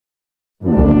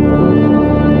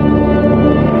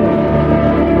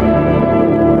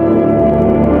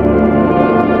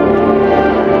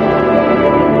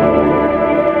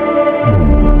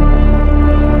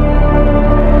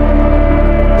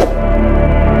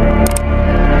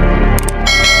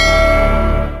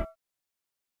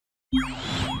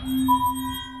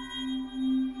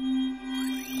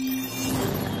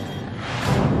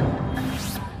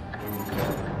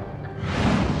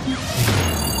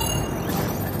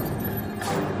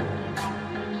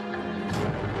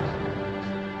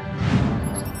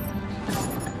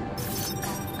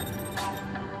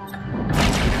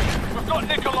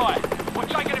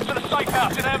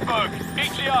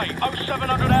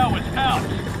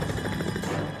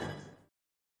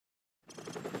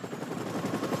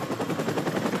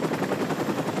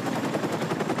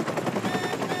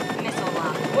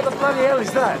bloody hell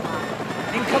is that?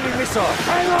 Incoming missile.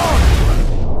 Hang on!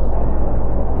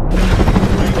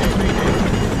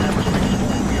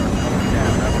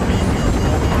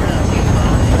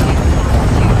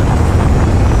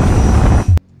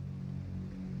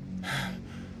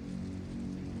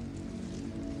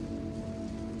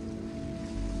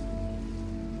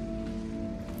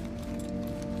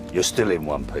 You're still in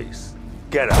one piece.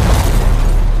 Get up.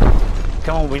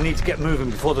 Come on, we need to get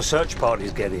moving before the search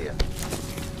parties get here.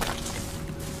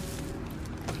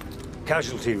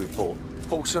 Casualty report.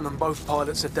 Paulson and both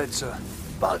pilots are dead, sir.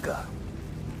 Bugger.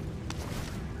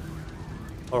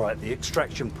 All right, the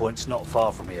extraction point's not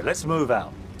far from here. Let's move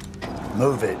out.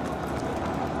 Move it.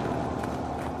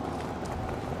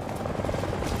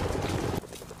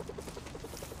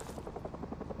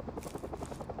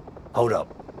 Hold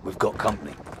up. We've got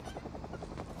company.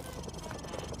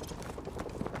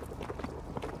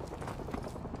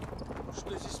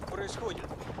 Что здесь происходит?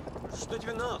 Что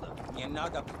тебе надо? Не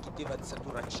надо прикидываться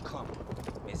дурачком.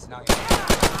 Мы знаем.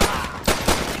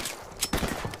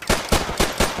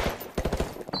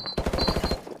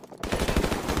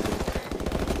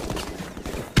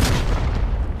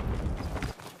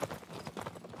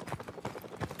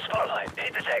 Spotlight,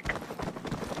 hit the deck.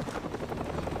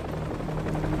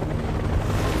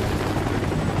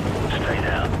 Stay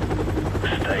down.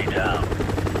 Stay down.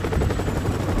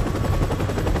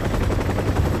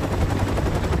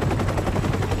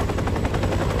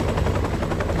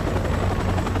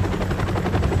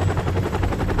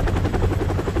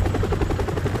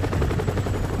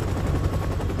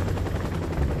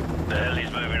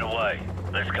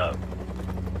 Let's go.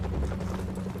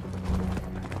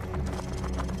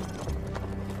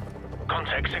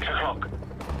 Contact 6 o'clock.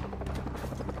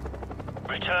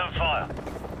 Return fire.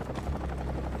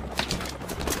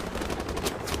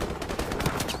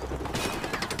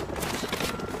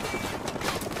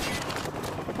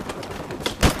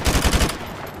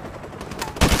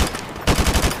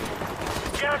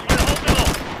 Gas will hold it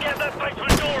off. Get that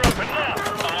basement door open now.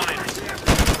 I'm on it.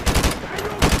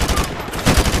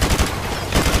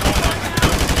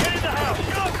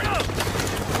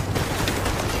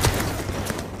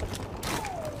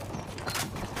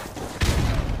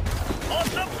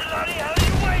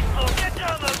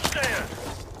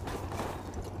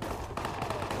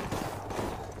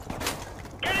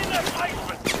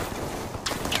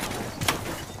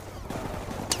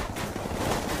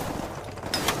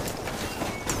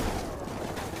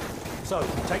 So,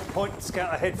 take point and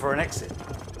scout ahead for an exit.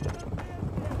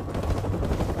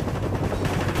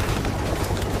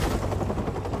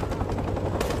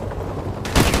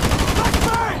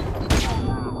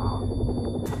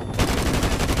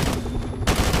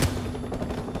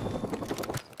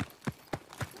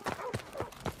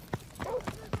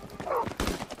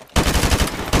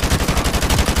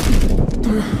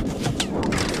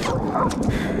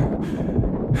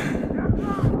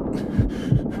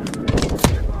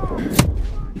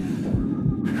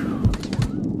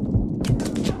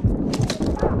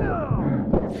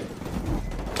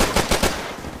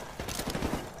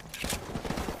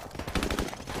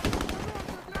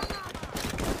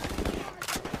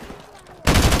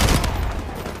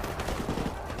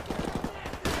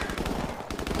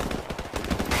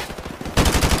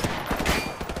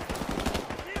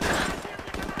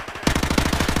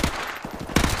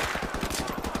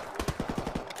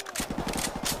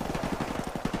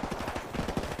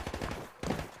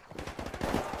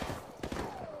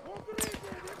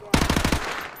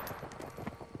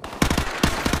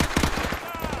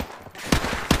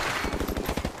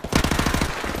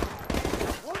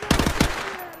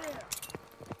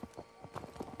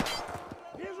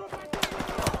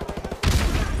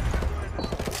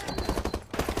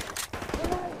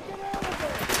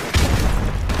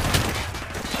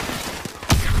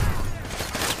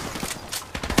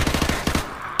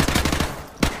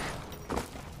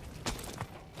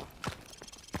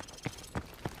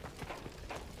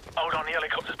 Hold on, the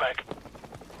helicopter's back.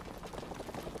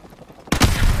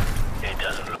 It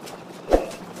doesn't look...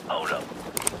 Hold up.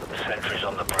 The sentry's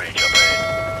on the bridge up ahead.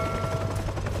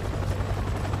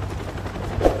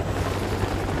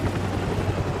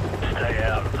 Stay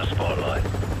out of the spotlight.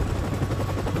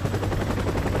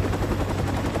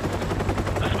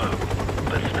 Let's move,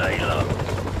 but stay low.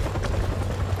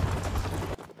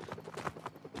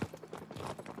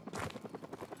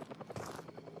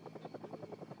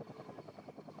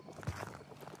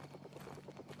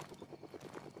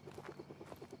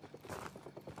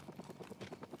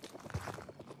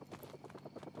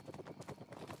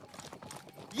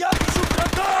 Я вижу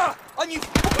врага! Они в...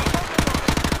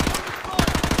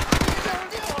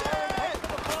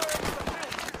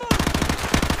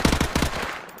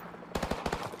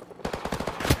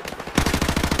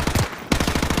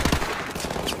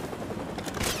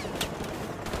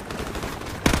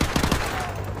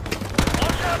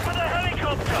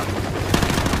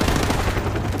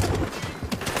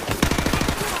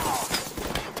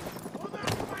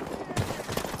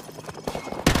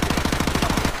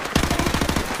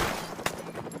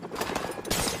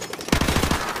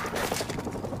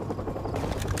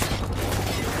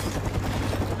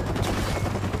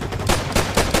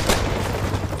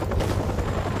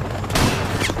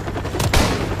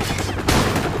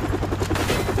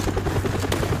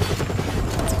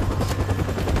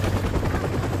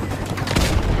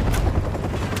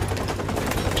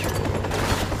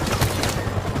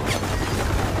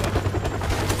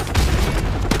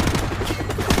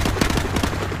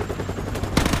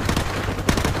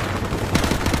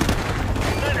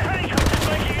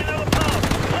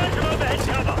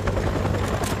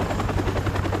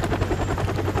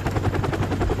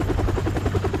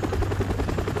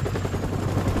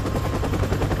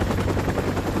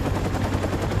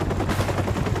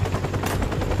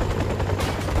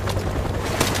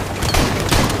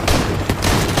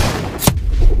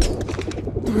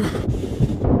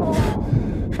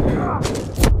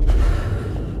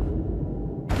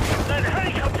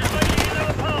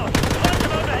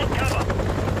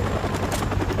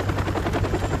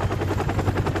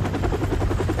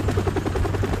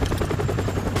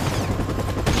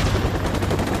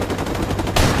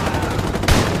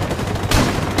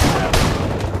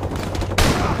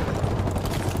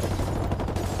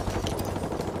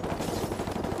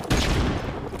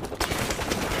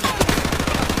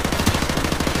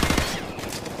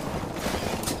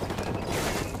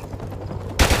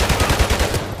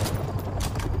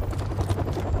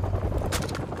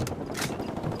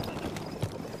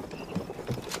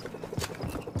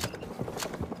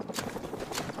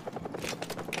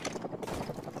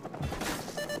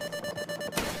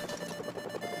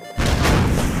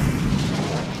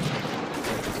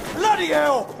 Bloody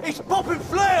hell! It's popping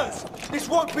flares! This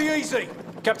won't be easy!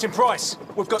 Captain Price,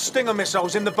 we've got Stinger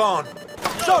missiles in the barn.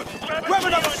 So, grab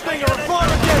another Stinger and fire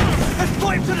again! Let's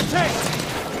put him to the test!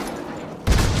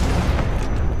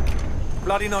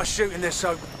 Bloody nice shooting this,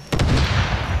 Soap.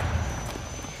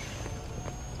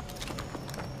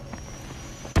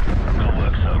 Good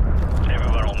work, Soap.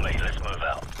 Everyone on me, let's move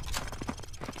out.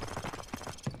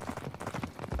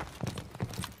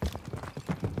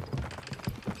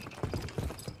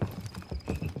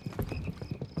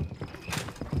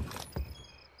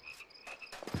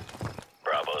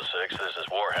 Bravo 6, this is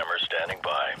Warhammer standing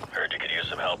by. Heard you could use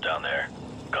some help down there.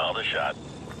 Call the shot.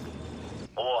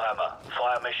 Warhammer,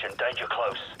 fire mission, danger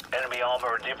close. Enemy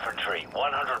armor and infantry,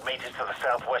 100 meters to the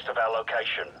southwest of our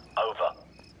location. Over.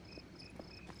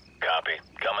 Copy.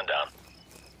 Coming down.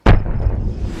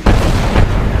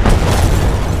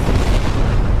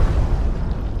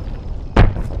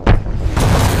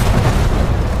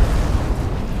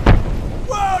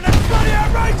 Whoa, that's bloody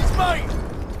outrageous, mate!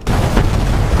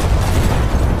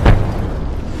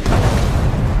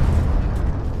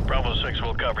 Bravo 6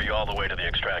 will cover you all the way to the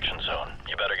extraction zone.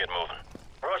 You better get moving.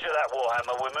 Roger that,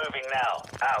 Warhammer. We're moving now.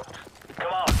 Out.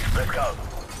 Come on, let's go.